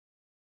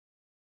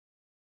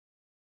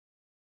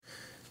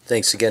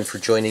Thanks again for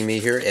joining me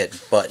here at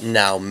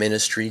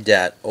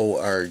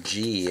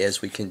butnowministry.org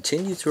as we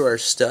continue through our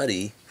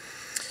study.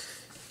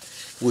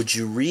 Would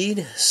you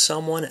read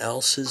someone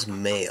else's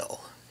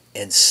mail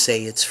and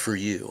say it's for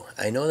you?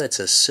 I know that's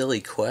a silly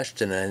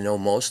question, and I know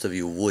most of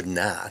you would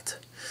not,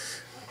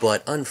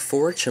 but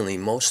unfortunately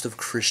most of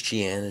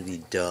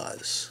Christianity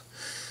does.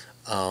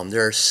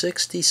 There are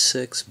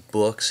 66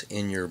 books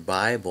in your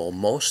Bible,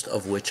 most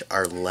of which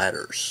are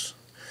letters,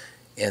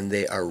 and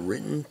they are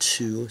written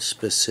to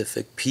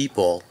specific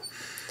people.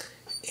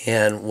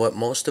 And what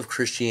most of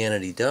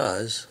Christianity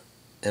does,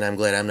 and I'm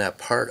glad I'm not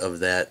part of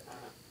that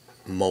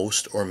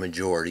most or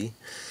majority,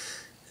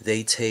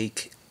 they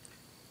take,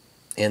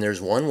 and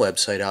there's one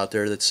website out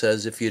there that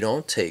says if you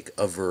don't take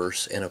a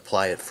verse and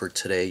apply it for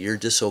today, you're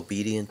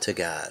disobedient to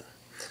God.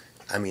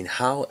 I mean,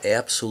 how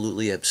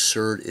absolutely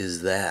absurd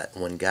is that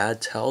when God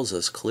tells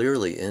us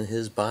clearly in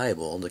His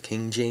Bible, the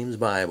King James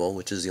Bible,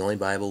 which is the only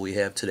Bible we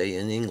have today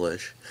in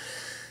English,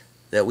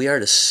 that we are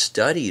to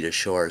study to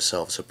show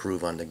ourselves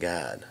approved unto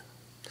God.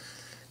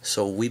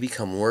 So we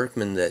become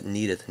workmen that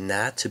needeth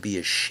not to be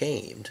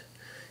ashamed,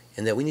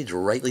 and that we need to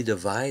rightly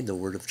divide the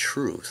word of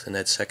truth. And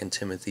that's 2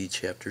 Timothy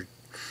chapter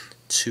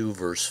 2,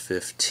 verse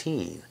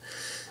 15.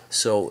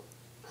 So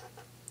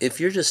if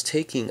you're just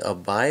taking a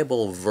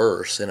Bible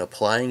verse and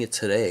applying it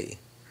today,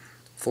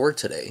 for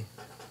today,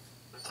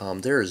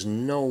 there is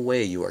no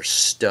way you are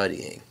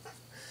studying.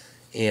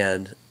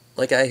 And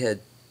like I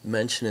had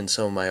mentioned in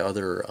some of my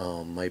other,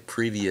 my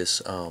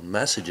previous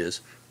messages,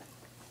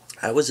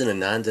 I was in a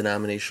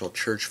non-denominational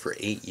church for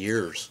 8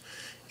 years,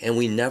 and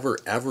we never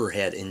ever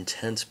had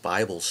intense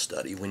Bible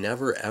study. We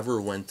never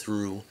ever went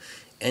through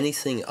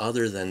anything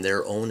other than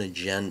their own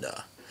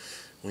agenda.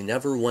 We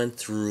never went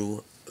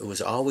through, it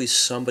was always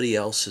somebody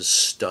else's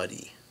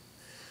study.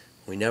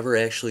 We never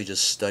actually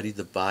just studied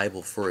the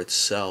Bible for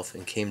itself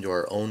and came to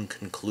our own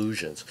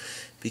conclusions,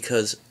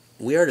 because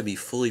we are to be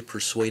fully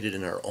persuaded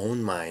in our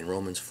own mind,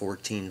 Romans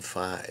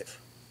 14:5.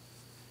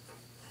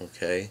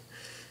 Okay?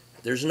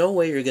 There's no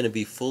way you're going to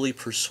be fully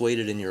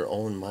persuaded in your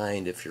own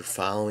mind if you're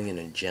following an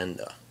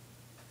agenda.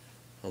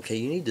 Okay,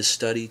 you need to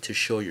study to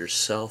show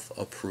yourself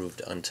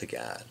approved unto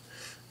God.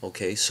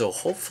 Okay, so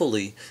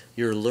hopefully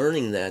you're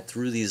learning that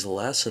through these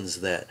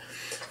lessons, that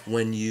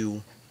when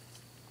you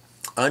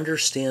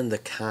understand the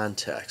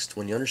context,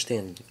 when you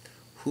understand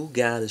who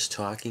God is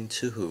talking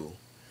to who,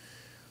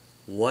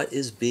 what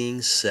is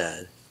being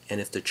said,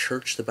 and if the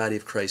church, the body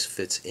of Christ,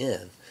 fits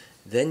in,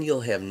 then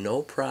you'll have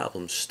no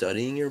problem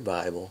studying your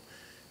Bible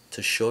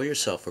to show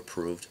yourself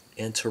approved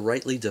and to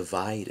rightly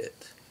divide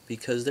it.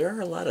 Because there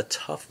are a lot of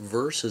tough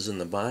verses in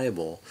the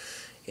Bible,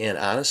 and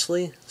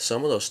honestly,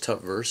 some of those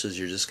tough verses,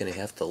 you're just going to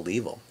have to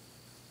leave them.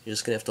 You're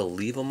just going to have to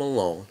leave them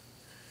alone,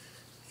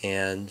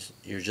 and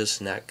you're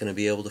just not going to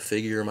be able to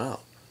figure them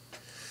out.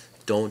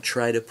 Don't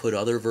try to put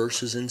other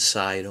verses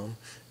inside them.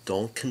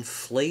 Don't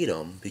conflate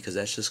them, because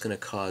that's just going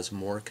to cause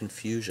more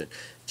confusion.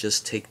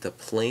 Just take the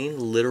plain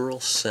literal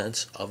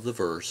sense of the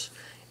verse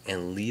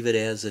and leave it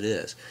as it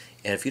is.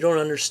 And if you don't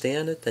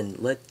understand it, then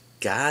let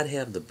God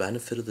have the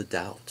benefit of the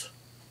doubt.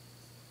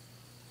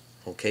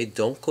 Okay,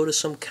 don't go to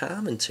some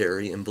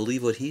commentary and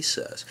believe what he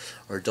says,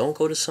 or don't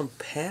go to some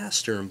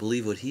pastor and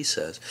believe what he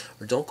says,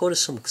 or don't go to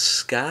some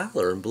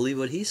scholar and believe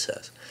what he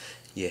says.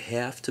 You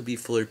have to be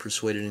fully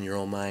persuaded in your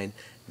own mind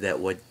that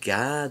what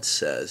God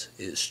says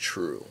is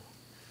true.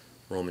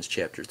 Romans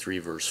chapter 3,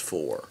 verse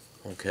 4.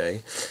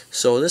 Okay,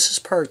 so this is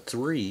part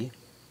 3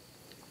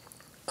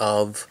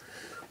 of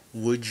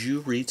would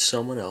you read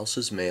someone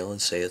else's mail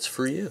and say it's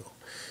for you?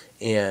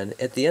 And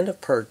at the end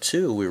of part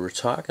 2, we were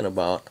talking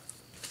about,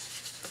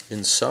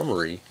 in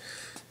summary,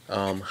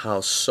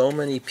 how so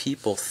many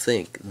people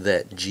think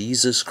that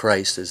Jesus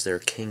Christ is their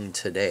king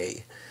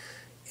today,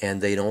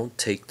 and they don't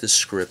take the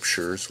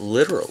scriptures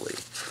literally.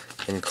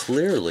 And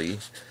clearly,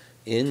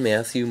 in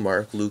Matthew,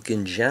 Mark, Luke,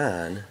 and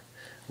John,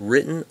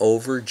 written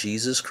over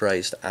Jesus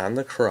Christ on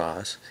the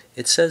cross,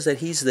 it says that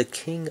he's the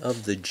King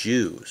of the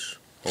Jews.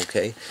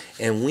 Okay?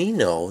 And we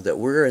know that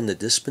we're in the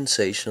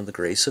dispensation of the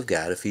grace of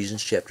God,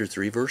 Ephesians chapter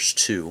 3, verse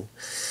 2.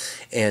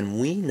 And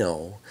we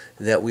know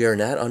that we are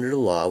not under the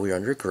law, we are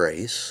under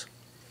grace.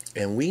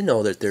 And we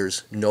know that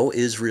there's no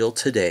Israel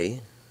today.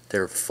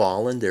 They're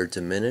fallen, they're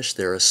diminished,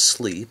 they're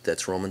asleep.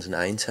 That's Romans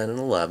 9, 10, and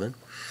 11.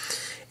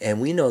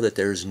 And we know that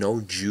there's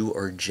no Jew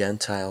or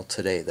Gentile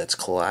today. That's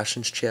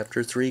Colossians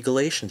chapter 3,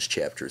 Galatians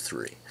chapter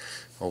 3.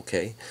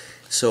 Okay?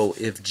 So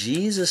if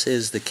Jesus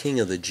is the King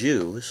of the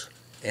Jews,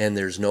 and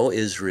there's no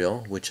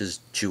Israel, which is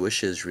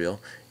Jewish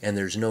Israel, and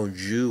there's no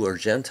Jew or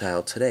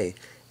Gentile today,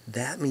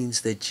 that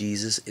means that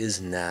Jesus is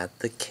not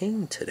the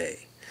king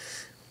today.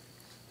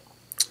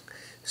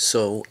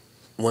 So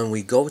when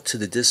we go to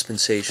the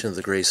dispensation of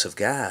the grace of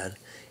God,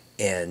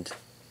 and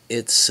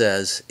it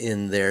says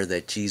in there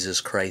that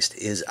Jesus Christ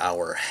is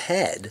our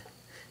head,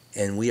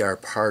 and we are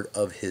part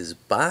of his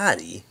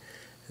body,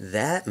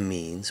 that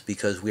means,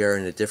 because we are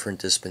in a different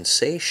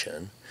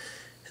dispensation,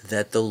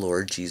 that the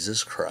Lord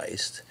Jesus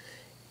Christ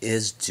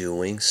is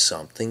doing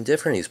something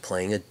different. He's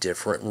playing a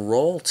different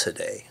role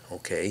today.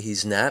 Okay,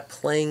 he's not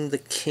playing the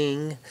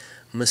king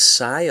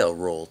Messiah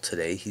role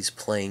today. He's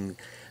playing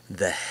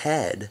the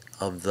head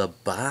of the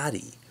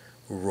body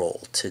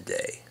role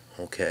today,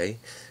 okay?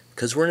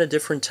 Because we're in a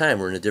different time.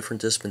 We're in a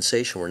different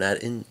dispensation. We're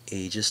not in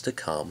ages to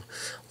come.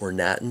 We're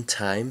not in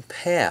time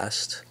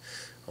past,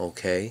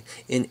 okay?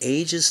 In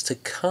ages to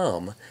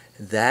come,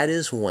 that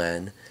is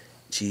when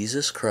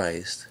Jesus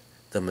Christ,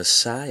 the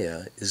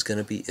Messiah, is going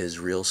to be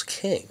Israel's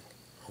king.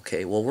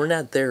 Okay, well, we're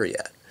not there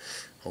yet.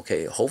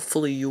 Okay,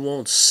 hopefully you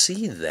won't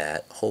see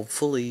that.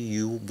 Hopefully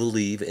you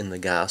believe in the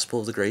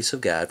gospel of the grace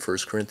of God, 1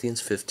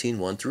 Corinthians 15,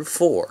 1 through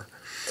 4,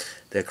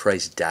 that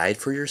Christ died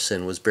for your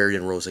sin, was buried,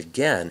 and rose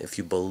again. If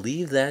you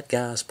believe that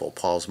gospel,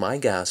 Paul's my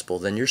gospel,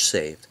 then you're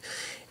saved.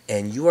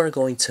 And you are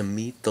going to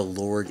meet the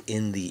Lord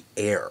in the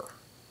air.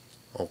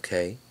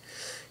 Okay?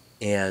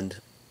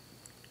 And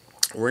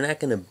we're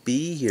not going to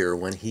be here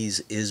when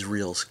he's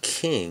Israel's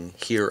king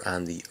here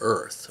on the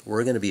earth.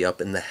 We're going to be up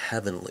in the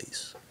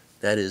heavenlies.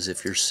 That is,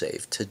 if you're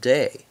saved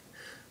today.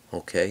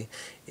 Okay?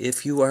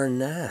 If you are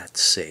not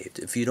saved,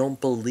 if you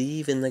don't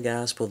believe in the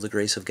gospel of the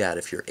grace of God,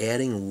 if you're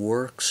adding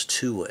works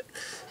to it,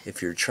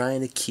 if you're trying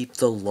to keep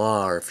the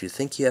law, or if you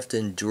think you have to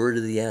endure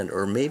to the end,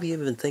 or maybe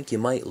even think you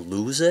might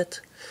lose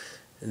it,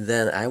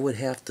 then I would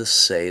have to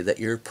say that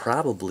you're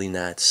probably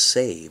not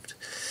saved.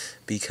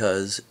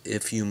 Because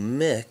if you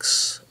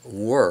mix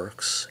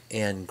works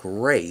and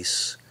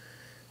grace,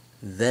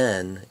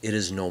 then it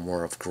is no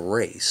more of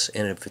grace.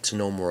 And if it's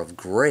no more of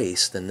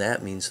grace, then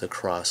that means the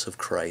cross of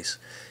Christ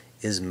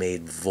is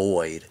made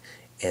void.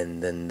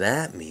 And then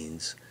that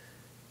means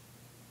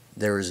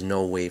there is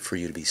no way for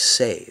you to be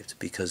saved.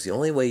 Because the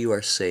only way you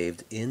are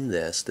saved in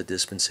this, the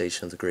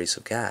dispensation of the grace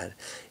of God,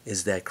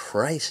 is that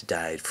Christ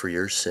died for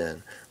your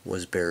sin,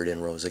 was buried,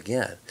 and rose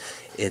again.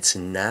 It's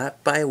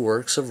not by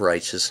works of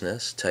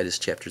righteousness, Titus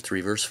chapter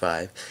 3, verse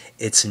 5.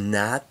 It's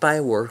not by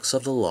works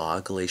of the law,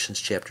 Galatians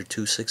chapter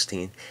 2,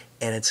 16.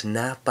 And it's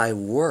not by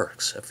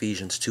works,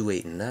 Ephesians 2,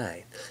 8, and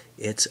 9.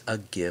 It's a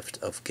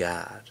gift of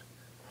God.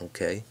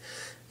 Okay?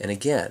 And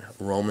again,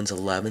 Romans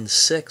 11,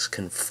 6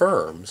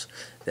 confirms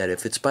that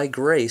if it's by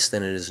grace,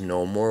 then it is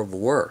no more of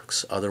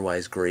works.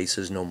 Otherwise, grace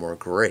is no more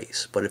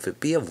grace. But if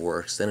it be of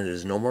works, then it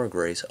is no more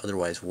grace.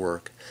 Otherwise,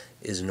 work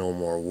is no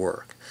more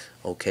work.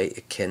 Okay?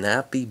 It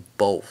cannot be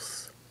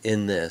both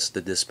in this,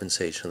 the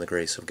dispensation of the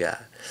grace of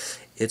God.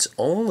 It's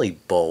only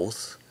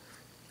both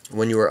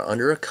when you are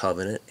under a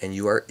covenant and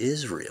you are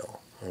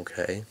Israel.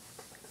 Okay?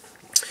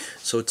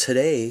 So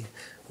today,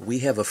 we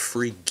have a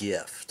free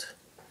gift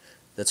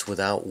that's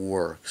without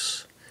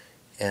works.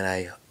 And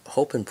I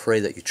hope and pray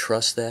that you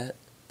trust that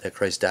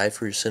Christ died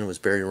for your sin, was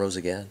buried, and rose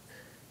again.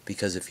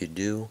 Because if you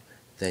do,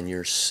 then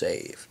you're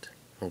saved.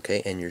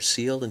 Okay? And you're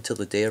sealed until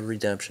the day of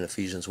redemption,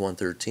 Ephesians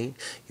 1:13.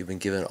 You've been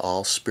given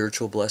all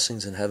spiritual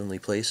blessings in heavenly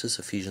places,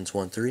 Ephesians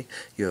 1:3.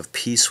 You have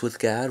peace with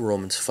God,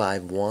 Romans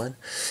 5:1.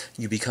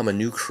 You become a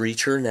new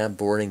creature, not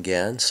born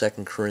again,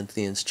 2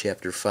 Corinthians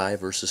chapter 5,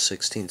 verses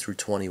 16 through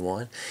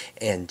 21.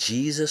 And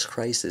Jesus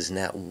Christ is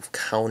not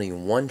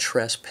counting one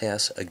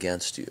trespass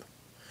against you.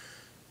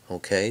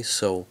 Okay?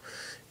 So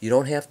you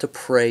don't have to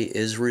pray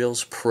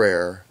Israel's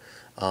prayer,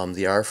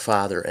 the Our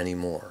Father,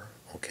 anymore.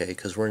 Okay,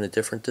 because we're in a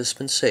different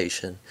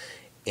dispensation,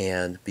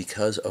 and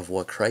because of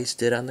what Christ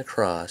did on the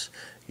cross,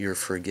 you're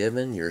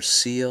forgiven, you're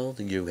sealed,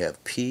 you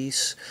have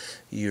peace,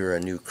 you're a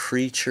new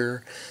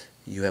creature,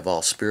 you have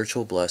all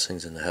spiritual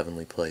blessings in the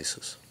heavenly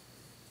places.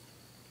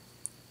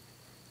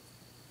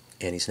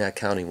 And he's not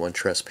counting one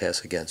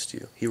trespass against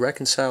you. He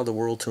reconciled the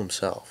world to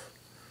himself.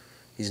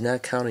 He's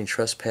not counting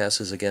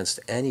trespasses against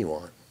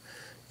anyone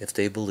if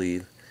they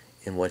believe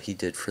in what he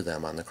did for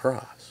them on the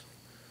cross.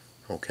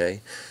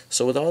 Okay,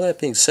 so with all that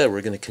being said,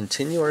 we're going to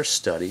continue our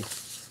study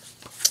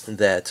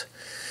that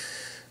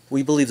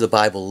we believe the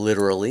Bible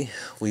literally.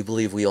 We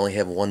believe we only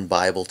have one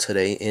Bible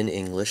today in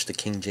English, the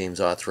King James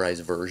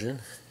Authorized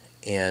Version,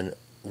 and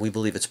we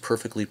believe it's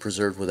perfectly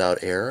preserved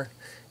without error,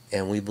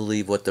 and we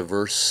believe what the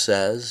verse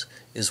says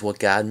is what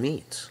God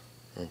means.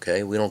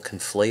 Okay, we don't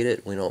conflate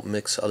it, we don't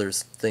mix other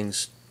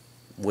things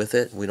with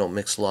it, we don't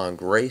mix law and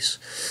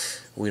grace,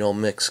 we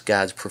don't mix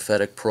God's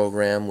prophetic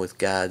program with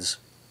God's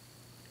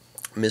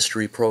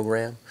mystery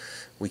program.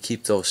 We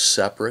keep those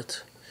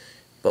separate,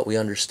 but we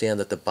understand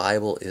that the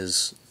Bible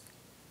is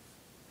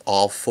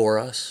all for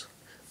us,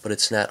 but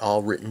it's not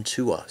all written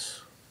to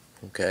us.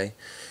 Okay?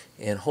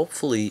 And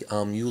hopefully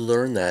you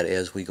learn that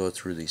as we go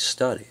through these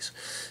studies.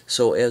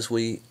 So as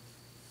we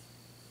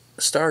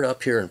start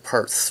up here in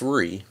part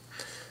 3,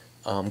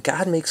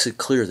 God makes it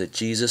clear that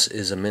Jesus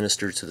is a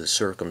minister to the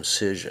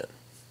circumcision.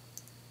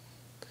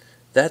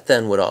 That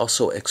then would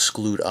also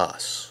exclude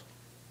us.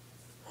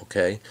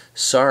 Okay?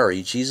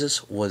 Sorry,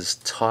 Jesus was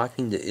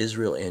talking to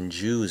Israel and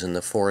Jews in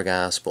the 4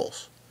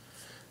 Gospels,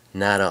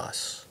 not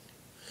us.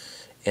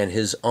 And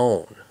his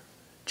own,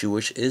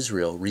 Jewish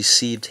Israel,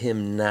 received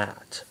him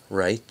not.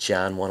 Right?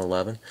 John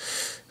 1:11.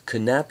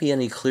 Could not be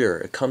any clearer.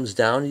 It comes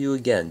down to you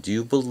again. Do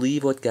you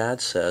believe what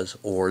God says,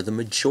 or the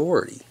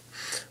majority?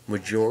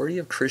 Majority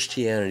of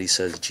Christianity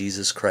says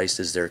Jesus Christ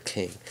is their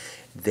king.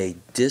 they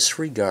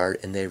disregard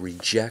and they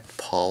reject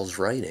Paul's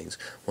writings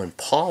when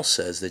Paul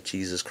says that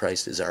Jesus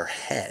Christ is our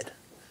head.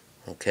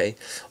 Okay?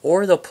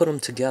 Or they'll put them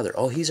together.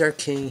 Oh, he's our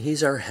king,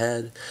 he's our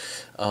head.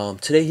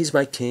 Today he's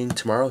my king,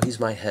 tomorrow he's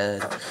my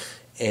head.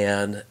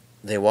 And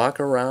they walk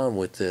around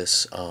with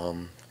this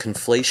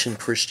conflation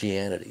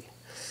Christianity,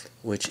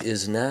 which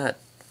is not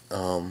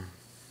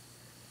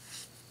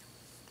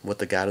what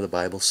the God of the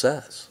Bible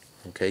says.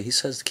 Okay? He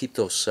says to keep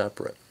those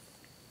separate.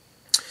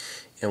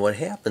 And what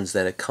happens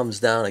then, it comes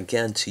down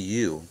again to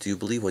you. Do you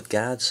believe what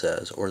God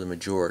says or the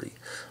majority?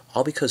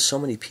 All because so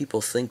many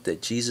people think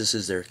that Jesus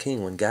is their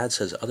king when God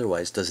says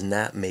otherwise does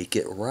not make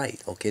it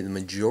right. Okay, the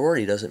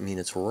majority doesn't mean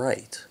it's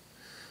right.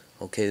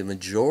 Okay, the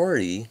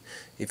majority,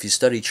 if you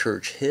study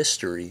church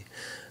history,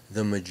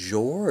 the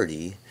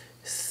majority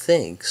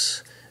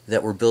thinks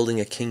that we're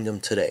building a kingdom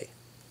today.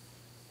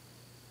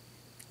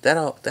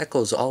 That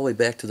goes all the way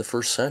back to the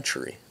 1st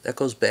century. That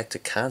goes back to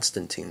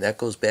Constantine. That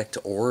goes back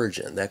to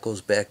Origen. That goes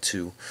back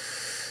to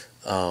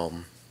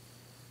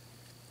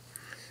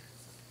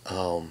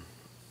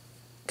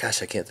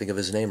gosh, I can't think of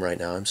his name right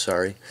now. I'm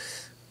sorry.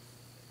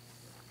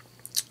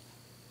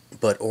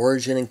 But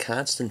Origen and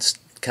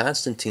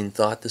Constantine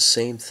thought the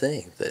same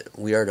thing, that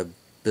we are to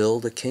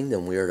build a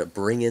kingdom. We are to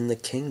bring in the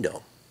kingdom.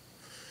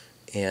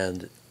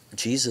 And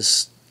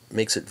Jesus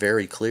makes it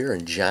very clear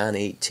in John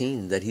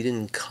 18 that he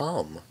didn't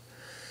come,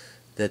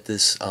 that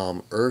this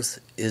earth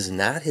is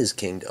not his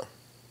kingdom,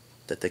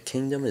 that the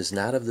kingdom is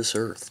not of this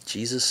earth.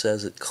 Jesus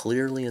says it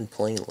clearly and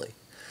plainly.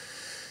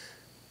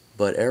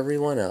 But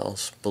everyone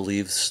else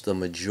believes the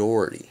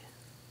majority.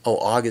 Oh,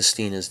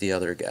 Augustine is the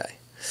other guy.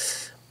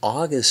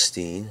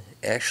 Augustine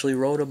actually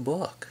wrote a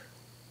book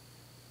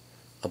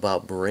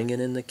about bringing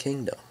in the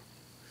kingdom.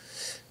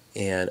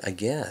 And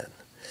again,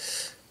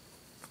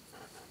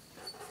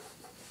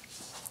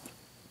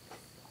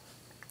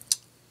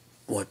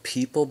 what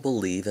people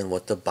believe and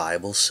what the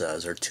Bible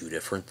says are two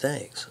different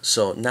things.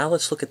 So now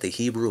let's look at the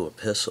Hebrew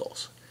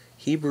epistles.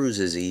 Hebrews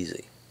is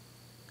easy.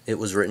 It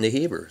was written to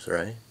Hebrews,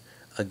 right?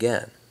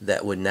 Again,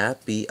 that would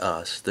not be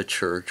us, the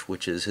church,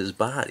 which is his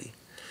body.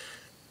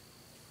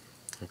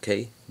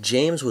 Okay?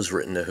 James was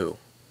written to who?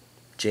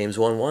 James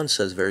 1:1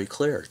 says very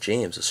clear,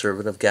 James, a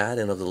servant of God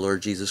and of the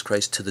Lord Jesus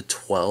Christ, to the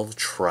 12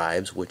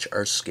 tribes which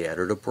are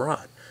scattered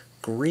abroad.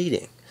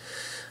 Greeting.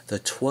 The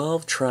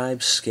 12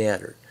 tribes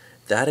scattered.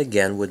 That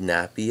again would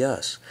not be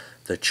us,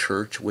 the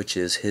church, which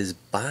is his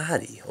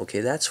body. Okay,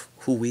 that's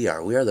who we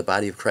are. We are the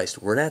body of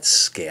Christ. We're not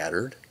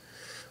scattered.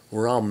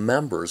 We're all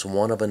members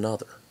one of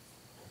another.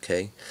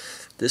 Okay,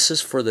 this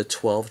is for the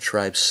 12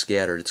 tribes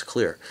scattered. It's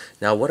clear.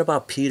 Now, what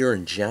about Peter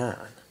and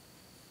John?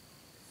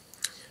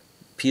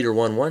 Peter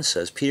 1:1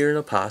 says, Peter, an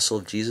apostle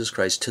of Jesus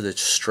Christ, to the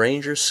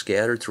strangers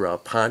scattered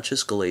throughout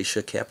Pontus,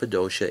 Galatia,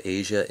 Cappadocia,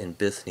 Asia, and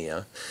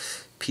Bithynia.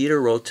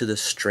 Peter wrote to the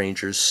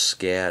strangers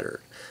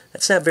scattered.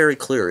 That's not very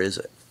clear, is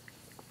it?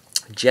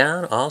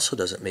 John also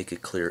doesn't make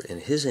it clear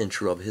in his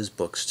intro of his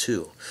books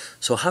too.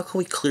 So how can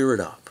we clear it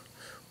up?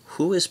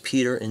 Who is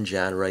Peter and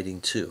John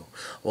writing to?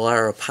 Well,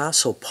 our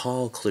apostle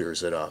Paul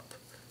clears it up.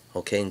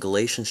 Okay, in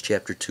Galatians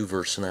chapter 2,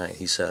 verse 9,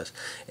 he says,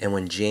 and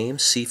when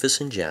James,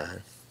 Cephas, and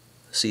John,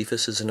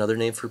 Cephas is another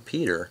name for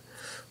Peter,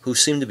 who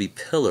seemed to be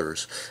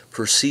pillars,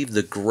 perceived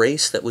the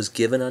grace that was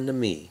given unto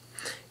me,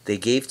 they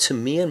gave to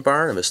me and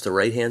Barnabas the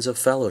right hands of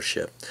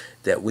fellowship,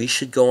 that we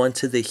should go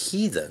unto the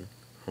heathen,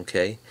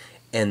 okay,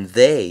 and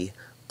they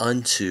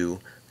unto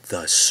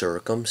the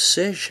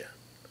circumcision.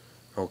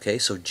 Okay,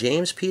 so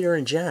James, Peter,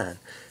 and John,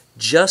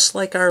 just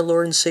like our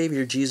Lord and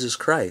Savior Jesus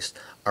Christ,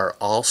 are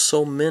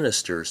also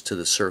ministers to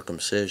the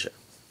circumcision.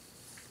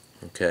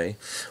 Okay,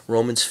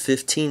 Romans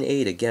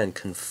 15:8 again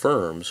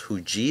confirms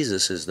who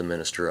Jesus is the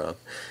minister of.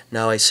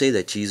 Now I say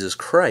that Jesus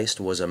Christ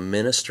was a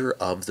minister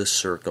of the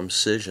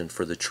circumcision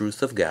for the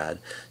truth of God,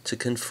 to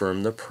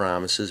confirm the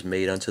promises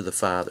made unto the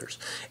fathers.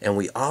 And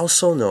we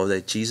also know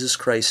that Jesus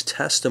Christ's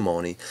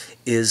testimony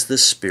is the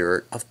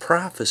spirit of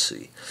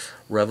prophecy.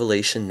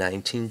 Revelation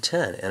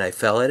 19:10, and I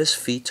fell at his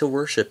feet to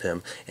worship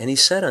him, and he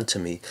said unto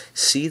me,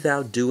 see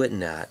thou do it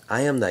not.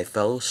 I am thy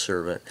fellow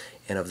servant,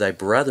 and of thy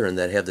brethren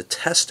that have the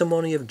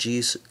testimony of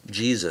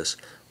Jesus,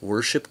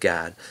 worship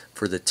God,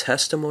 for the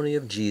testimony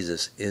of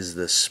Jesus is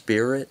the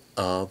spirit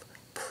of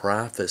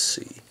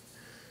prophecy.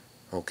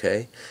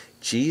 Okay?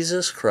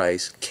 Jesus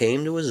Christ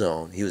came to his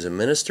own. He was a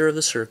minister of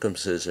the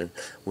circumcision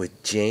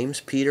with James,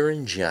 Peter,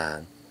 and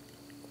John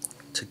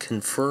to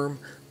confirm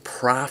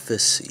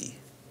prophecy.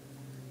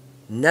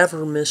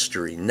 Never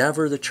mystery,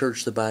 never the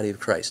church, the body of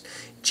Christ.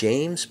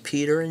 James,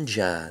 Peter, and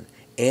John,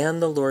 and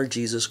the Lord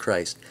Jesus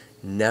Christ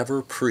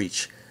never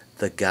preach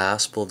the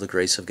gospel of the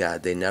grace of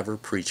God. They never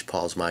preach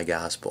Paul's my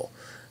gospel,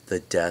 the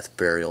death,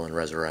 burial, and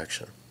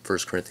resurrection.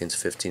 1 Corinthians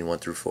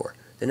 15:1-4.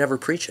 They never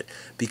preach it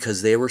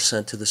because they were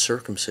sent to the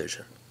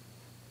circumcision.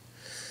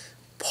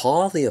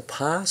 Paul the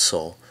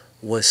apostle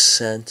was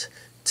sent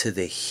to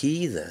the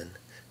heathen,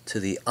 to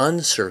the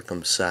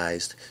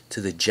uncircumcised, to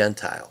the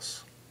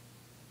Gentiles.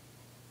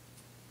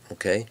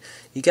 Okay?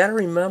 You got to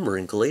remember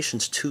in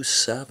Galatians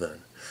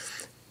 2:7,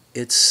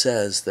 it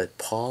says that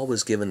Paul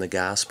was given the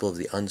gospel of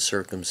the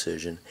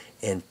uncircumcision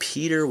and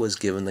Peter was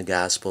given the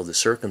gospel of the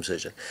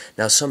circumcision.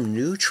 Now, some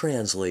new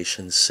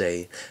translations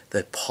say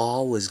that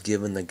Paul was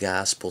given the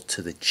gospel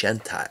to the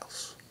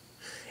Gentiles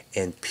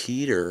and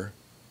Peter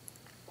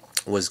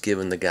was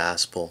given the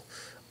gospel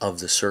of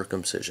the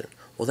circumcision.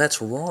 Well,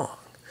 that's wrong,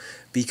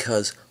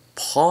 because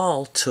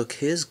Paul took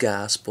his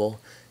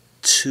gospel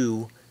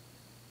to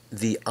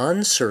the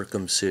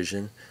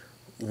uncircumcision,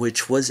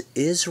 which was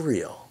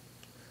Israel.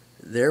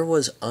 There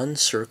was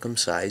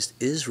uncircumcised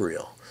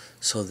Israel,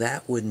 so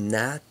that would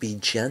not be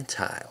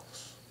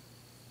Gentiles.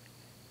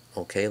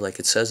 Okay, like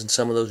it says in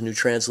some of those new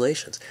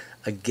translations.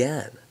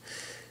 Again,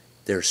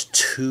 there's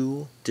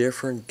two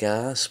different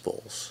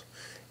gospels,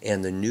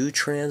 and the new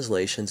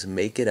translations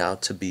make it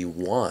out to be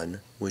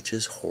one, which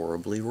is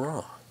horribly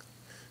wrong.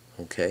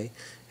 Okay,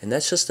 and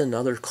that's just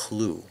another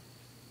clue.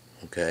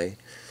 Okay,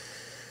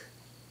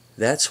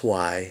 that's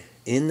why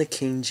in the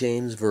King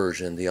James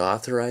Version, the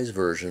authorized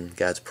version,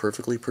 God's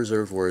perfectly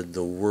preserved word,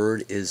 the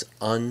word is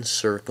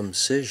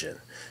uncircumcision,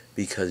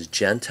 because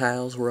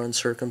Gentiles were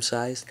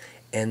uncircumcised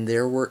and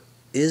there were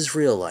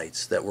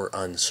Israelites that were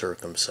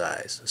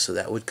uncircumcised. So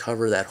that would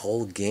cover that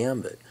whole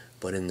gambit.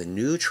 But in the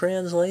new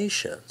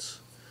translations,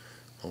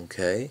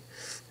 okay,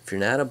 if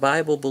you're not a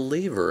Bible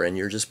believer and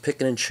you're just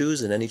picking and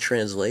choosing any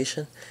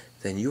translation,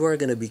 then you are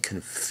going to be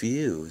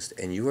confused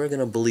and you are going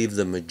to believe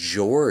the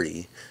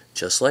majority,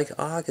 just like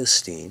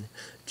Augustine,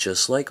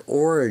 just like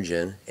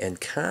Origen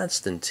and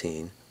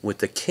Constantine with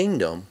the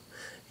kingdom.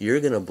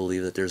 You're going to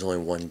believe that there's only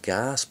one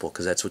gospel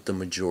because that's what the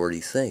majority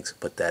thinks.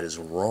 But that is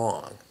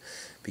wrong,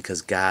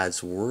 because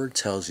God's word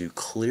tells you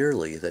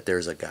clearly that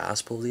there's a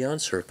gospel of the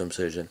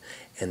uncircumcision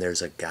and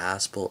there's a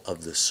gospel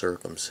of the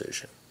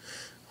circumcision.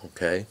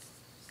 Okay?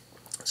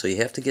 So you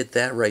have to get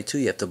that right too.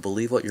 You have to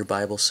believe what your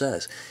Bible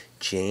says.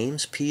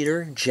 James,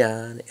 Peter,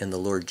 John, and the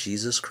Lord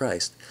Jesus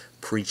Christ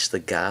preached the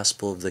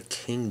gospel of the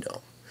kingdom.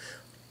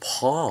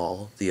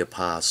 Paul, the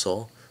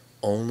apostle,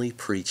 only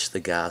preached the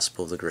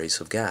gospel of the grace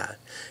of God.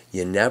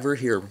 You never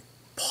hear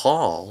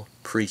Paul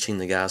preaching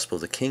the gospel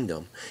of the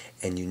kingdom,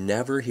 and you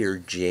never hear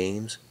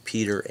James,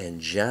 Peter,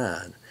 and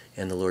John,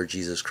 and the Lord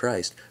Jesus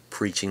Christ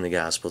preaching the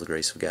gospel of the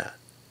grace of God.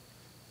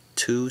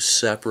 Two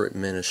separate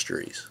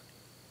ministries.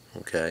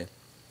 Okay?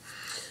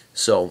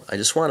 So I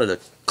just wanted to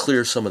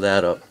clear some of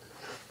that up.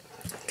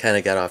 Kind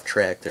of got off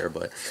track there,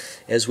 but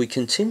as we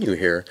continue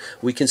here,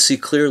 we can see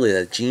clearly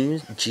that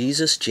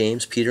Jesus,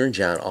 James, Peter, and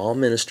John all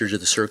ministered to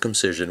the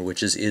circumcision,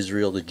 which is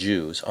Israel, the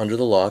Jews, under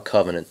the law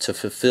covenant to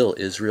fulfill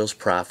Israel's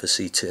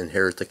prophecy to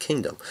inherit the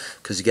kingdom.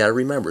 Because you got to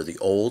remember, the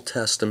Old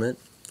Testament,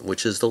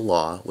 which is the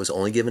law, was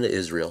only given to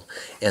Israel,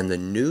 and the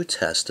New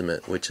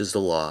Testament, which is the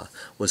law,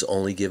 was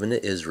only given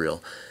to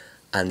Israel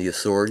on the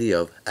authority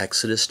of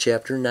Exodus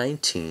chapter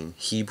 19,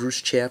 Hebrews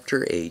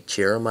chapter 8,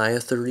 Jeremiah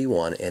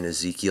 31, and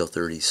Ezekiel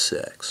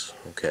 36.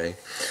 Okay?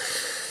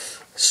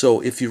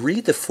 So if you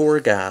read the four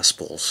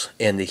Gospels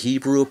and the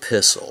Hebrew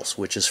epistles,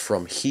 which is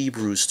from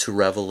Hebrews to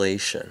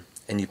Revelation,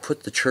 and you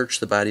put the church,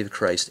 the body of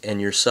Christ, and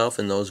yourself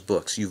in those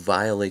books, you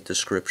violate the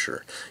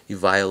Scripture. You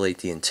violate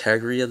the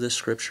integrity of the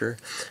Scripture,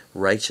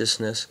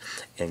 righteousness,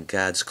 and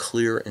God's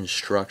clear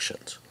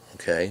instructions.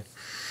 Okay?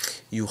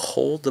 You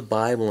hold the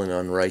Bible in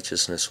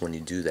unrighteousness when you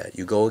do that.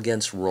 You go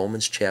against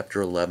Romans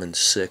chapter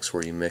 11:6,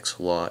 where you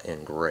mix law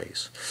and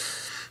grace.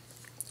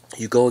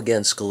 You go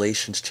against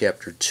Galatians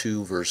chapter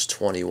 2, verse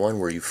 21,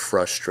 where you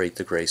frustrate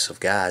the grace of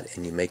God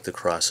and you make the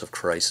cross of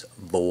Christ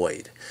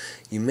void.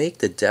 You make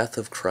the death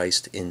of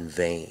Christ in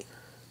vain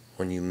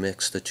when you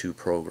mix the two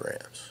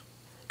programs.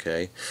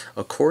 Okay?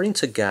 According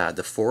to God,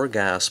 the four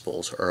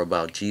Gospels are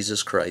about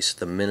Jesus Christ,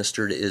 the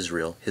minister to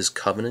Israel, his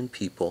covenant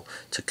people,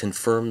 to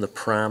confirm the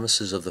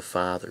promises of the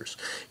fathers.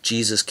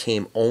 Jesus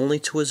came only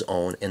to his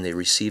own, and they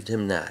received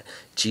him not.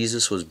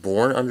 Jesus was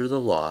born under the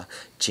law.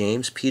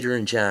 James, Peter,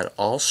 and John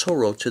also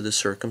wrote to the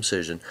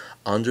circumcision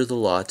under the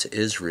law to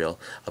Israel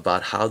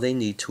about how they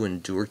need to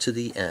endure to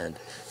the end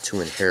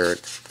to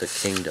inherit the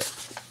kingdom.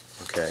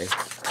 Okay?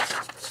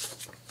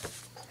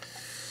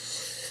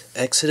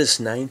 Exodus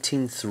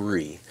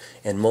 19:3,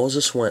 and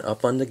Moses went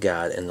up unto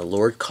God, and the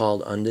Lord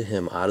called unto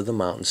him out of the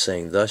mountain,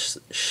 saying, Thus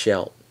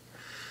shalt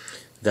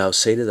thou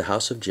say to the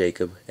house of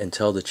Jacob, and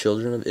tell the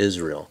children of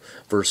Israel.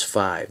 Verse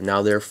 5,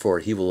 Now therefore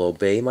he will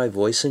obey my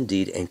voice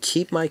indeed, and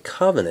keep my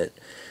covenant.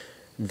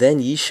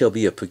 Then ye shall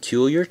be a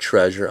peculiar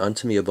treasure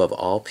unto me above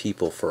all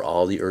people, for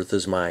all the earth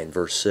is mine.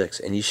 Verse 6,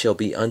 And ye shall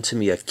be unto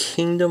me a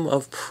kingdom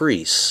of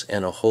priests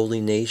and a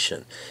holy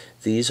nation.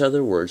 These are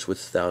the words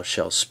which thou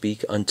shalt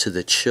speak unto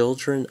the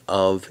children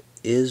of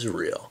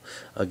Israel.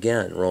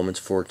 Again, Romans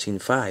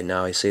 14:5.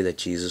 Now I say that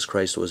Jesus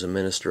Christ was a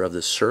minister of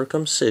the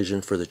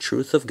circumcision for the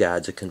truth of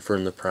God, to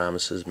confirm the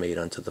promises made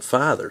unto the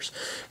fathers.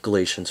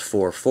 Galatians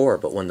 4:4.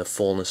 But when the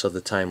fullness of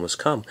the time was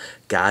come,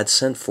 God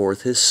sent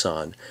forth his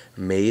Son,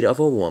 made of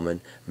a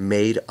woman,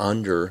 made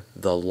under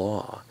the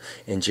law.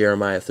 And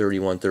Jeremiah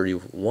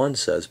 31:31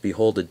 says,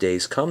 Behold, the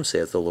days come,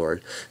 saith the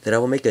Lord, that I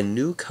will make a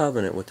new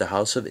covenant with the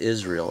house of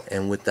Israel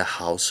and with the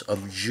house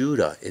of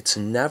Judah. It's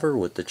never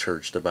with the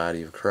church, the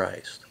body of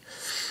Christ.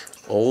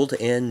 Old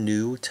and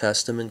New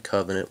Testament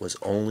covenant was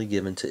only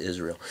given to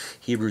Israel.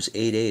 Hebrews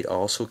 8:8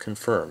 also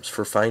confirms,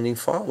 for finding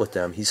fault with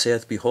them, he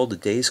saith, Behold, the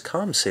days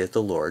come, saith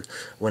the Lord,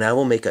 when I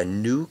will make a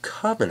new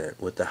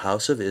covenant with the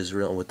house of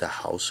Israel and with the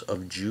house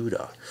of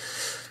Judah.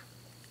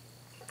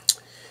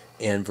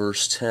 And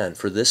verse 10,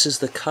 For this is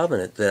the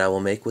covenant that I will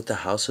make with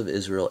the house of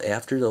Israel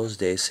after those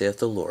days, saith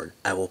the Lord.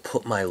 I will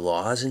put my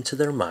laws into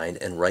their mind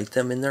and write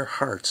them in their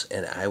hearts,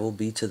 and I will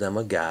be to them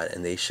a God,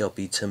 and they shall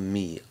be to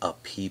me a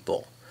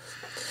people.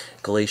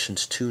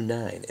 Galatians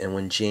 2:9, And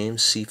when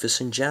James, Cephas,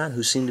 and John,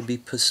 who seemed to be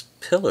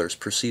pillars,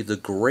 perceived the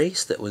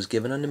grace that was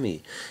given unto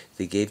me,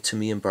 they gave to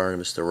me and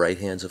Barnabas the right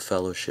hands of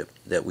fellowship,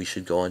 that we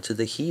should go unto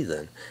the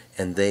heathen,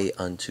 and they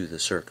unto the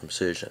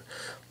circumcision.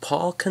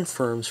 Paul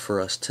confirms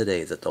for us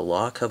today that the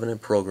law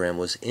covenant program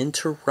was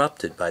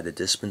interrupted by the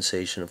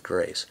dispensation of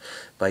grace,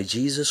 by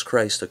Jesus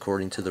Christ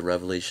according to the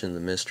revelation of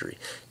the mystery.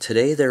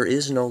 Today there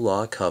is no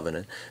law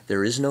covenant,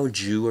 there is no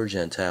Jew or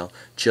Gentile,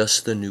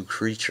 just the new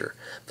creature.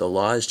 The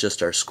law is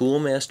just our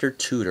schoolmaster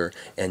tutor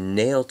and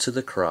nailed to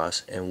the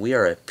cross, and we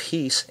are at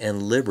peace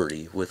and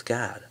liberty with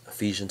God.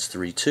 Ephesians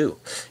 3:2.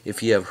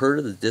 If ye have heard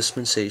of the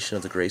dispensation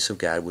of the grace of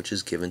God, which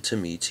is given to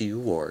me, to you,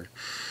 Lord.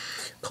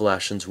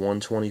 Colossians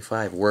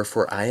 1:25,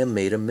 Wherefore I am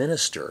made a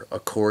minister,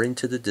 according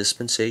to the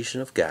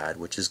dispensation of God,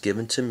 which is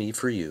given to me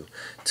for you,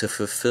 to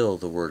fulfill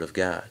the word of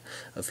God.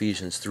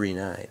 Ephesians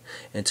 3:9,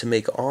 And to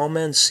make all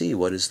men see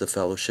what is the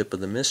fellowship of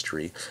the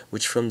mystery,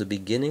 which from the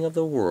beginning of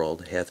the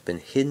world hath been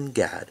hidden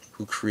God,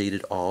 who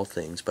created all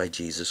things by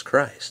Jesus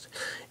Christ.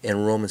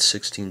 And Romans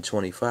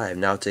 16:25,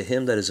 Now to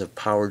him that is of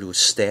power to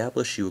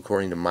establish you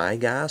according to my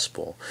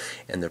gospel,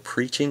 and the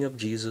preaching of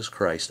Jesus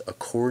Christ,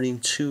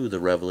 according to the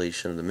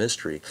revelation of the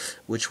mystery,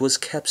 which was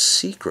kept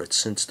secret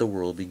since the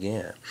world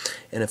began.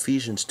 And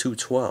Ephesians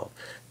 2:12,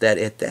 That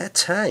at that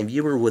time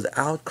ye were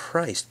without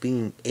Christ,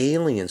 being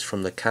aliens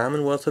from the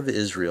commonwealth of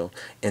Israel,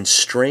 and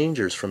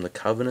strangers from the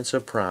covenants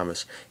of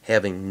promise,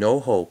 having no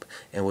hope,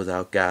 and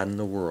without God in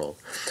the world.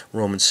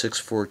 Romans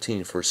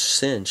 6:14, For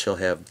sin shall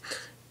have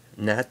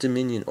not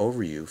dominion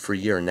over you, for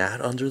ye are not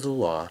under the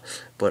law,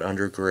 but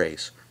under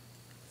grace.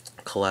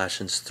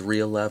 Colossians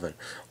 3:11,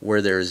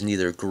 Where there is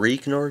neither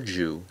Greek nor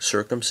Jew,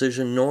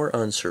 circumcision nor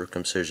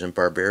uncircumcision,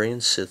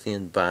 barbarian,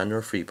 Scythian, bond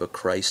nor free, but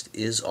Christ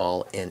is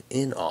all and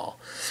in all.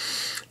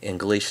 And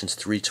Galatians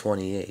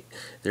 3:28,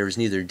 There is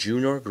neither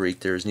Jew nor Greek,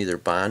 there is neither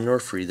bond nor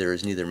free, there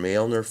is neither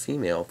male nor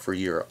female, for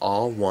ye are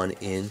all one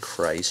in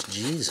Christ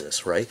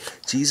Jesus, right?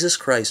 Jesus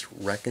Christ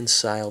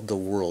reconciled the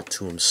world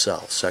to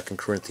himself, 2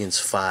 Corinthians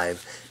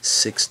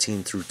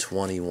 5:16 through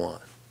 21.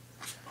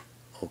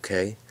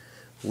 Okay?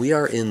 We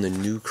are in the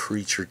new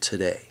creature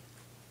today.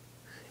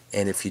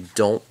 And if you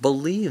don't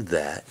believe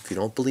that, if you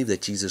don't believe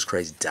that Jesus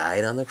Christ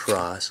died on the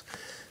cross,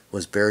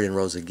 was buried and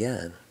rose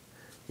again,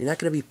 you're not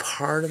going to be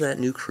part of that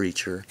new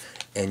creature,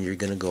 and you're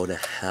going to go to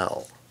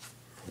hell.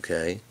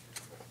 Okay?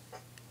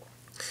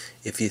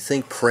 If you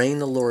think praying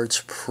the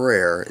Lord's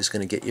Prayer is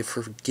going to get you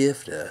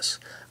forgiveness,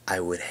 I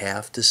would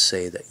have to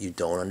say that you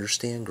don't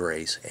understand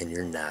grace and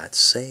you're not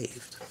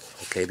saved.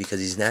 Okay? Because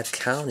he's not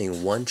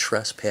counting one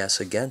trespass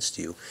against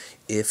you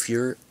if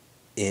you're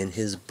in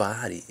his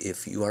body,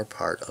 if you are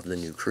part of the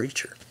new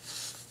creature.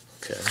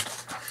 Okay?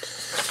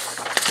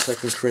 2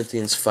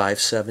 Corinthians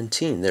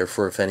 5:17,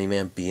 Therefore if any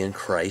man be in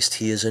Christ,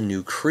 he is a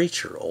new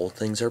creature. Old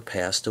things are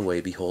passed away,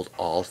 behold,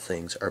 all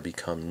things are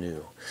become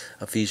new.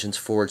 Ephesians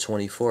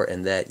 4:24,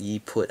 And that ye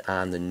put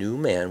on the new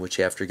man, which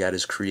after God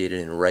is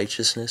created in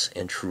righteousness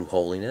and true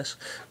holiness.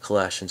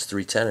 Colossians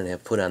 3:10, And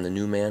have put on the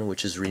new man,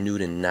 which is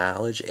renewed in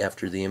knowledge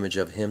after the image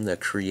of him that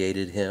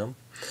created him.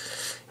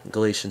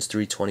 Galatians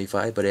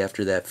 3:25, But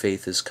after that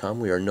faith is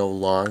come, we are no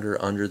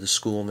longer under the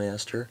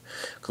schoolmaster.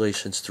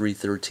 Galatians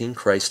 3:13,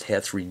 Christ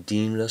hath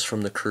redeemed us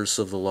from the curse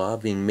of the law,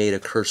 being made a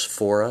curse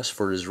for us,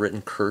 for it is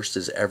written, Cursed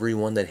is every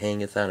one that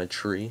hangeth on a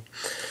tree.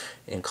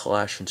 In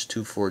Colossians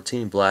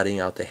 2:14, blotting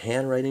out the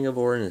handwriting of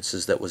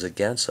ordinances that was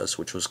against us,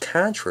 which was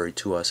contrary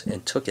to us,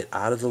 and took it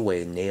out of the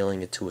way,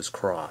 nailing it to his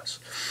cross.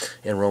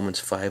 In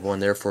Romans 5:1,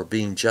 Therefore,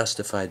 being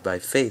justified by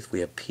faith, we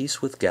have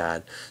peace with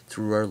God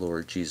through our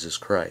Lord Jesus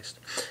Christ.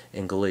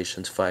 In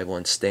Galatians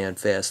 5:1, Stand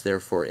fast,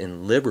 therefore,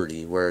 in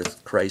liberty, where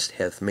Christ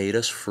hath made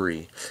us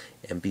free,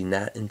 and be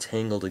not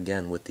entangled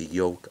again with the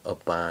yoke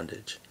of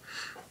bondage.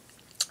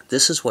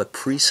 This is what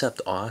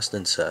Precept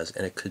Austin says,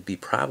 and it could be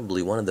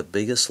probably one of the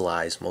biggest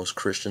lies most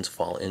Christians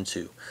fall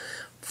into,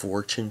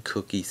 fortune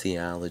cookie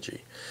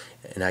theology.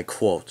 And I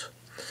quote,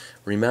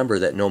 Remember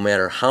that no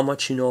matter how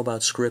much you know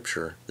about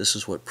Scripture, this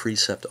is what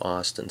Precept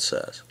Austin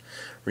says,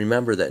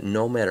 Remember that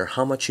no matter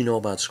how much you know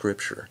about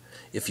Scripture,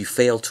 if you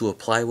fail to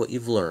apply what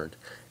you've learned,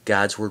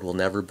 God's Word will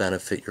never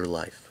benefit your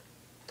life.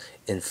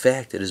 In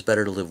fact, it is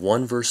better to live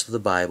one verse of the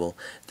Bible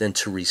than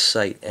to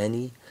recite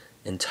any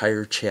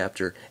entire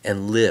chapter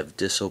and live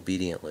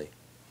disobediently.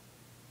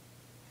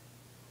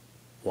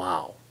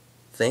 Wow.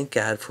 Thank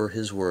God for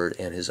his word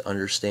and his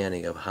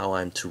understanding of how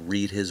I'm to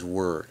read his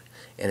word.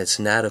 And it's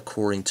not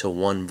according to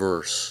one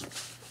verse.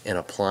 and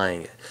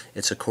applying it.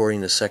 It's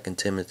according to 2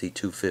 Timothy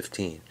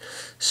 2:15.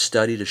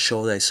 Study to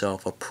show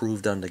thyself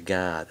approved unto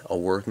God, a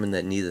workman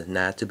that needeth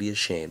not to be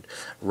ashamed,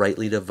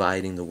 rightly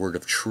dividing the word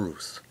of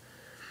truth.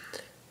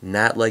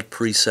 Not like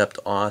Precept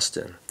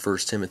Austin,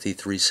 1 Timothy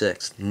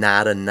 3:6,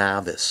 not a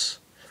novice,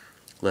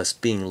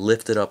 lest being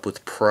lifted up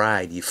with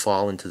pride ye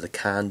fall into the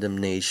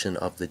condemnation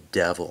of the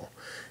devil.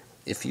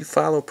 If you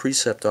follow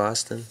Precept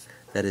Austin,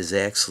 that is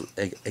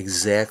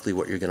exactly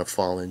what you're going to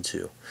fall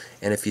into.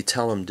 And if you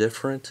tell them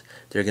different,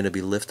 they're going to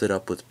be lifted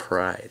up with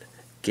pride.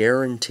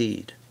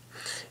 Guaranteed.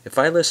 If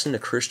I listen to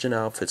Christian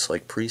outfits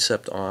like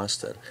Precept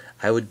Austin,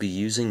 I would be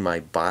using my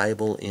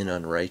Bible in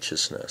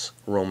unrighteousness.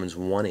 Romans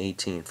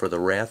 1:18, for the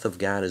wrath of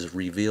God is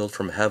revealed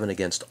from heaven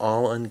against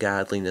all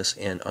ungodliness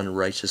and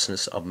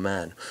unrighteousness of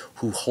men,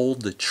 who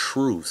hold the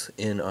truth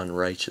in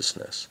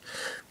unrighteousness.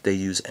 They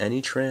use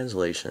any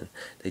translation,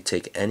 they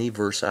take any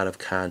verse out of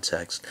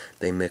context,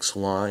 they mix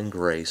law and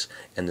grace,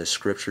 and the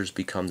scriptures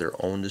become their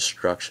own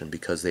destruction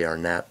because they are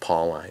not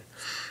Pauline.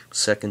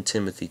 2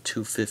 Timothy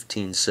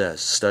 2:15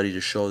 says, study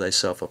to show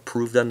thyself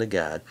approved unto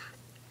God,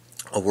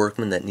 a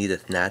workman that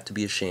needeth not to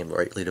be ashamed,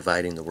 rightly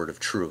dividing the word of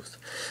truth.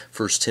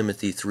 1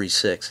 Timothy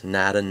 3:6,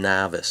 not a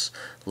novice,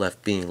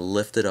 left being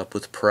lifted up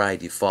with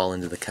pride, ye fall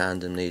into the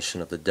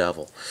condemnation of the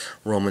devil.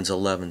 Romans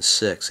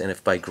 11:6, and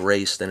if by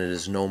grace, then it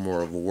is no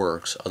more of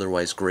works,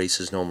 otherwise grace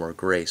is no more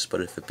grace.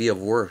 But if it be of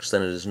works,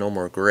 then it is no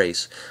more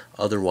grace,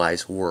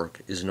 otherwise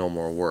work is no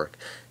more work.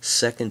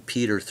 2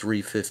 Peter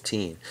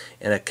 3:15,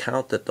 and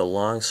account that the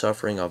long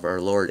suffering of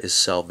our Lord is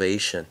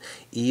salvation,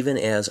 even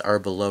as our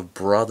beloved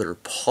brother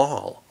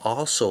Paul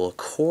also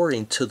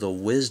according to the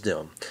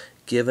wisdom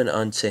given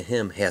unto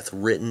him hath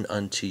written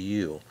unto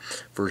you.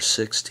 Verse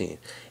 16,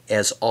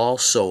 as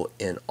also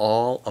in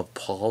all of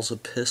Paul's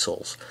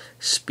epistles,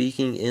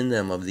 speaking in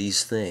them of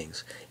these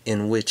things,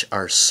 in which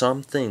are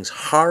some things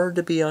hard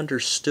to be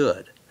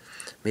understood.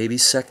 Maybe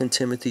 2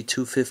 Timothy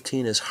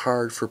 2:15 is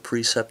hard for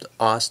Precept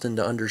Austin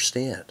to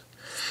understand.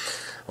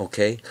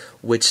 Okay?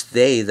 Which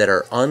they that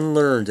are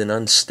unlearned and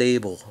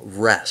unstable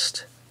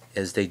wrest,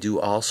 as they do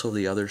also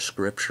the other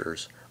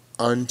scriptures,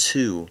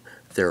 unto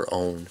their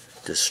own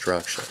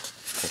destruction.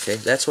 Okay?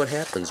 That's what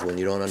happens when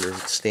you don't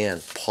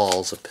understand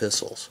Paul's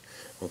epistles.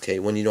 Okay,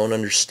 when you don't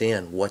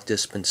understand what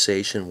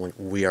dispensation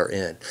we are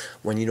in,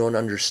 when you don't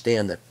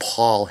understand that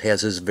Paul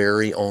has his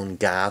very own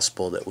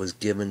gospel that was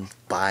given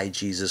by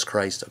Jesus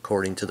Christ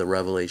according to the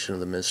revelation of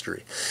the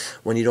mystery,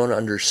 when you don't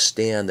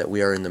understand that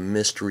we are in the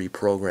mystery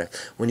program,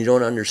 when you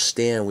don't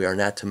understand we are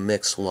not to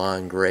mix law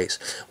and grace,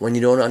 when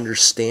you don't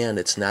understand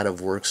it's not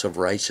of works of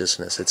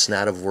righteousness, it's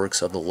not of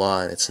works of the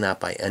law, and it's not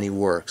by any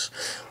works,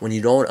 when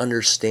you don't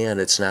understand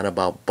it's not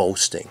about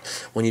boasting,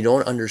 when you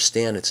don't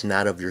understand it's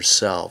not of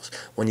yourselves,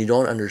 when you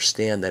don't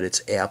understand that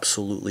it's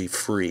absolutely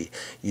free,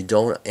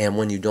 and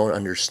when you don't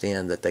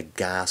understand that the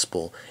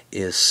gospel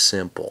is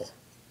simple.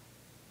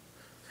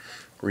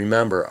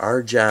 Remember,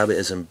 our job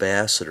as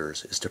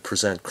ambassadors is to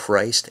present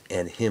Christ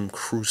and Him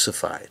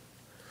crucified,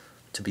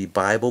 to be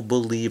Bible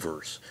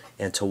believers,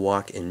 and to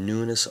walk in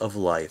newness of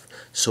life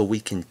so we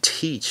can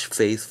teach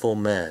faithful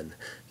men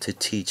to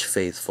teach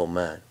faithful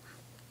men.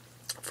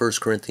 1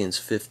 Corinthians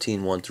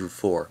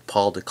 15:1-4,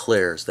 Paul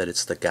declares that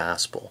it's the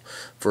gospel.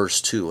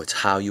 Verse 2,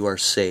 it's how you are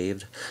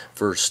saved.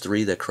 Verse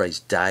 3, that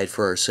Christ died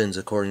for our sins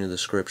according to the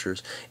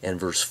scriptures. And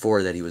verse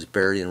 4, that He was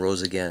buried and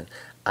rose again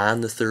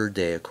on the third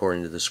day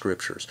according to the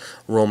scriptures.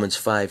 Romans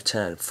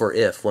 5:10, for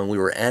if, when we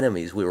were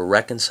enemies, we were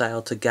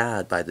reconciled to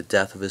God by the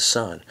death of His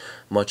Son,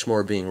 much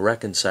more being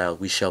reconciled,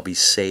 we shall be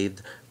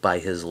saved by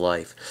His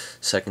life.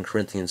 2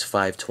 Corinthians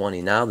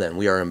 5:20, now then,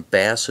 we are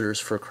ambassadors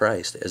for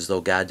Christ, as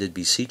though God did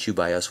beseech you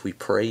by us, we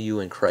pray you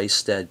in Christ's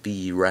stead, be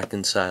ye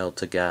reconciled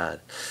to God.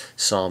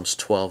 Psalms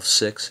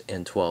 12:6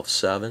 and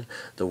 12:7,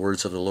 the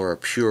words of the Lord are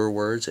pure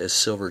words, as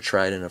silver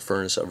tried in a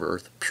furnace of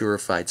earth,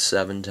 purified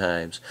 7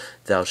 times.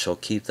 Thou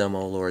shalt keep them,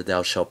 O Lord,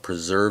 thou shalt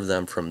preserve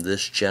them from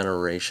this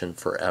generation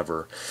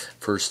forever.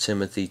 1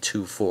 Timothy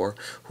 2:4,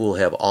 who will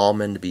have all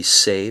men to be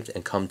saved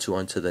and come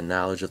unto the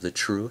knowledge of the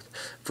truth.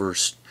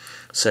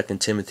 2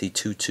 Timothy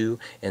 2:2,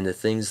 and the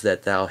things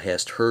that thou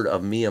hast heard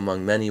of me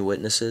among many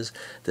witnesses,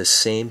 the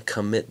same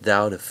commit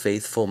thou to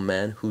faithful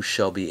men, who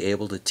shall be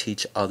able to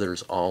teach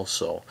others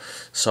also.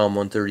 Psalm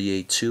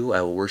 138:2,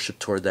 I will worship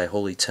toward thy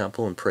holy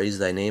temple and praise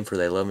thy name for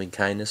thy loving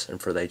kindness and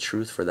for thy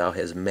truth, for thou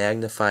hast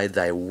magnified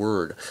thy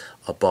word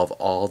above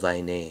all thy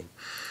name.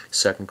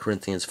 2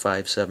 Corinthians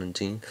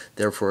 5:17,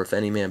 therefore if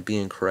any man be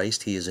in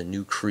Christ, he is a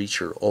new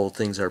creature. Old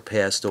things are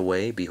passed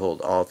away, behold,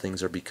 all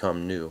things are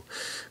become new.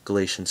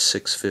 Galatians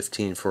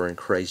 6:15, for in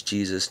Christ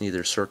Jesus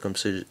neither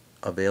circumcision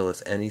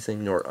availeth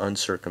anything, nor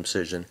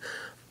uncircumcision,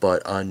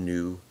 but a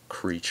new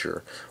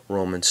creature.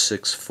 Romans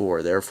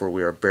 6:4, therefore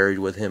we are buried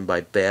with him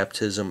by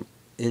baptism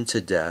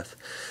into death,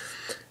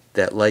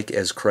 that like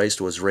as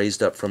Christ was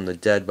raised up from the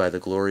dead by the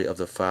glory of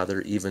the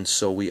Father, even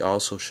so we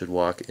also should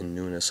walk in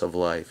newness of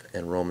life.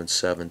 And Romans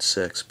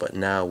 7:6, but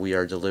now we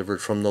are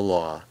delivered from the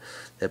law,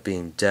 that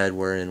being dead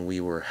wherein we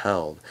were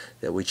held,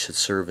 that we should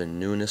serve in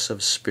newness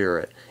of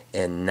spirit,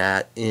 and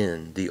not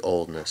in the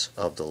oldness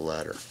of the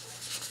letter.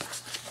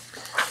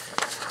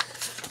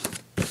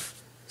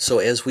 So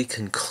as we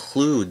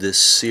conclude this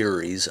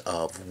series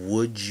of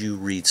would you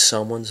read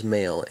someone's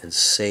mail and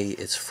say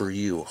it's for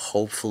you,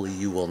 hopefully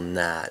you will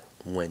not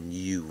when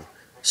you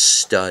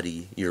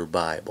study your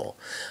Bible.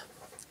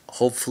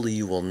 Hopefully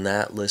you will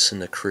not listen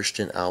to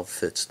Christian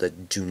outfits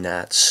that do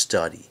not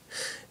study,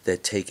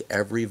 that take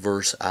every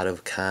verse out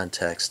of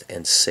context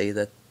and say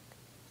that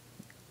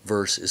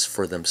verse is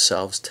for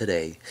themselves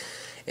today,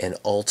 and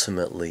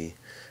ultimately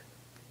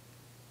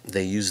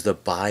they use the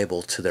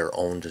Bible to their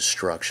own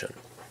destruction.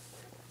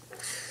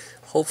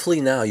 Hopefully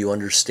now you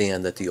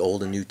understand that the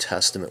Old and New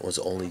Testament was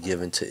only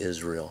given to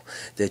Israel,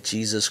 that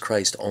Jesus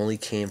Christ only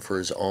came for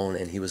his own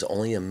and he was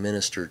only a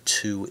minister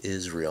to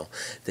Israel,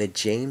 that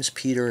James,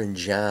 Peter, and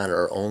John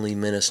are only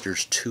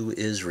ministers to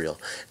Israel,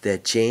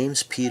 that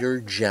James, Peter,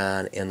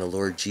 John, and the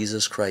Lord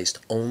Jesus Christ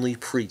only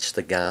preach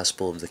the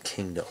gospel of the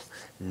kingdom,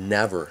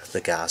 never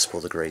the gospel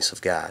of the grace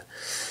of God,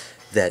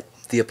 that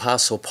the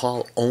Apostle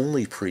Paul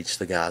only preached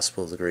the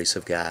gospel of the grace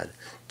of God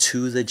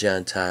to the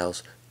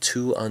Gentiles,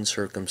 to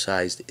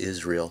uncircumcised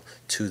Israel,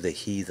 to the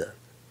heathen,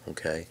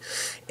 okay?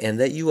 And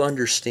that you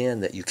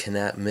understand that you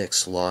cannot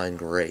mix law and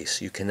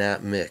grace. You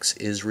cannot mix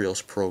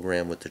Israel's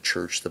program with the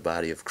church, the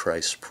body of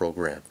Christ's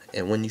program.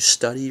 And when you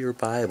study your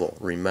Bible,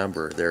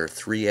 remember there are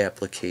three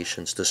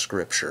applications to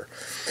Scripture.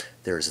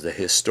 There's the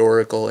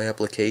historical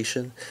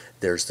application,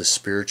 there's the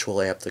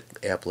spiritual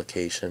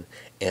application,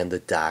 and the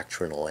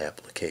doctrinal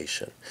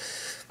application.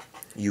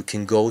 You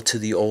can go to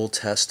the Old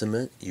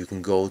Testament, you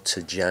can go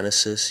to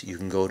Genesis, you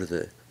can go to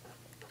the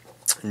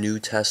New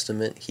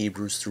Testament,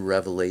 Hebrews through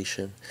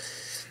Revelation,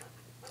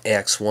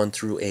 Acts 1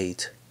 through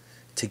 8,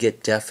 to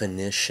get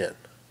definition,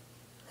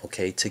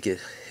 okay, to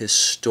get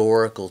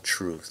historical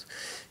truth,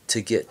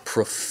 to get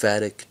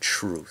prophetic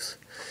truth.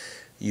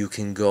 You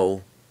can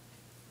go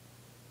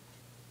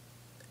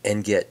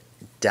and get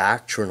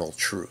doctrinal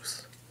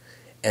truth.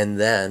 And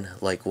then,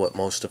 like what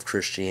most of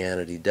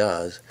Christianity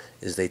does,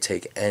 is they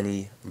take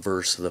any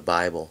verse of the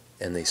Bible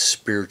and they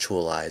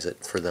spiritualize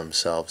it for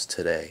themselves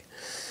today.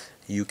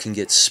 You can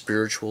get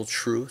spiritual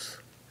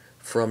truth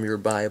from your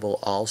Bible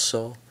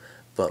also,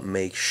 but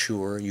make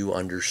sure you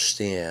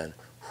understand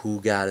who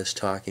God is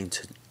talking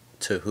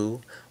to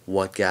who,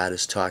 what God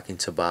is talking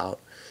about,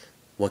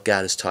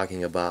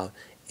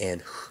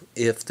 and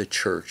if the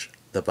church,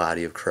 the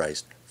body of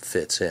Christ,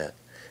 fits in.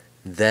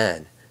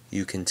 Then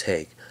you can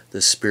take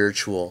the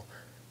spiritual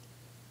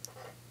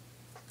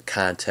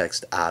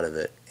context out of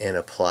it and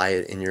apply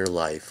it in your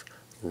life,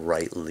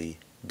 rightly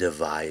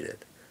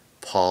divided.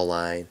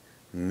 Pauline,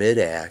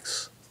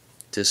 mid-Acts,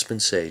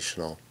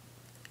 dispensational,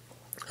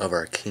 of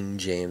our King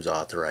James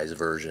Authorized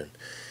Version,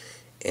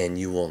 and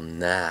you will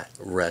not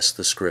wrest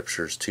the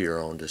Scriptures to your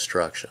own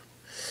destruction.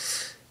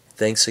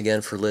 Thanks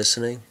again for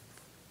listening.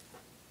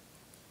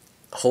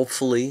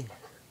 Hopefully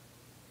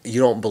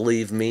you don't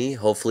believe me.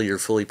 Hopefully you're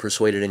fully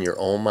persuaded in your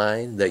own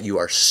mind that you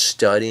are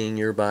studying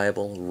your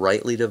Bible,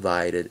 rightly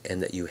divided,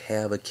 and that you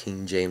have a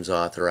King James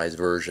Authorized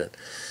Version.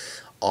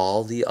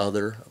 All the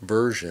other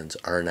versions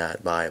are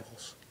not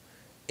Bibles.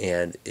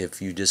 And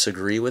if you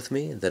disagree with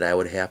me, then I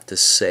would have to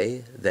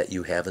say that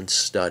you haven't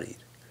studied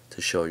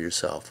to show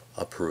yourself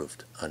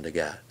approved unto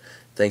God.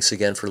 Thanks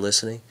again for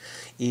listening.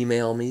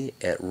 Email me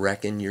at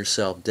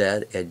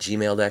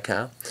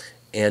reckonyourselfdead@gmail.com.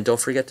 And don't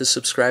forget to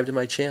subscribe to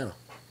my channel.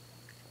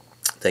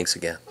 Thanks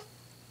again.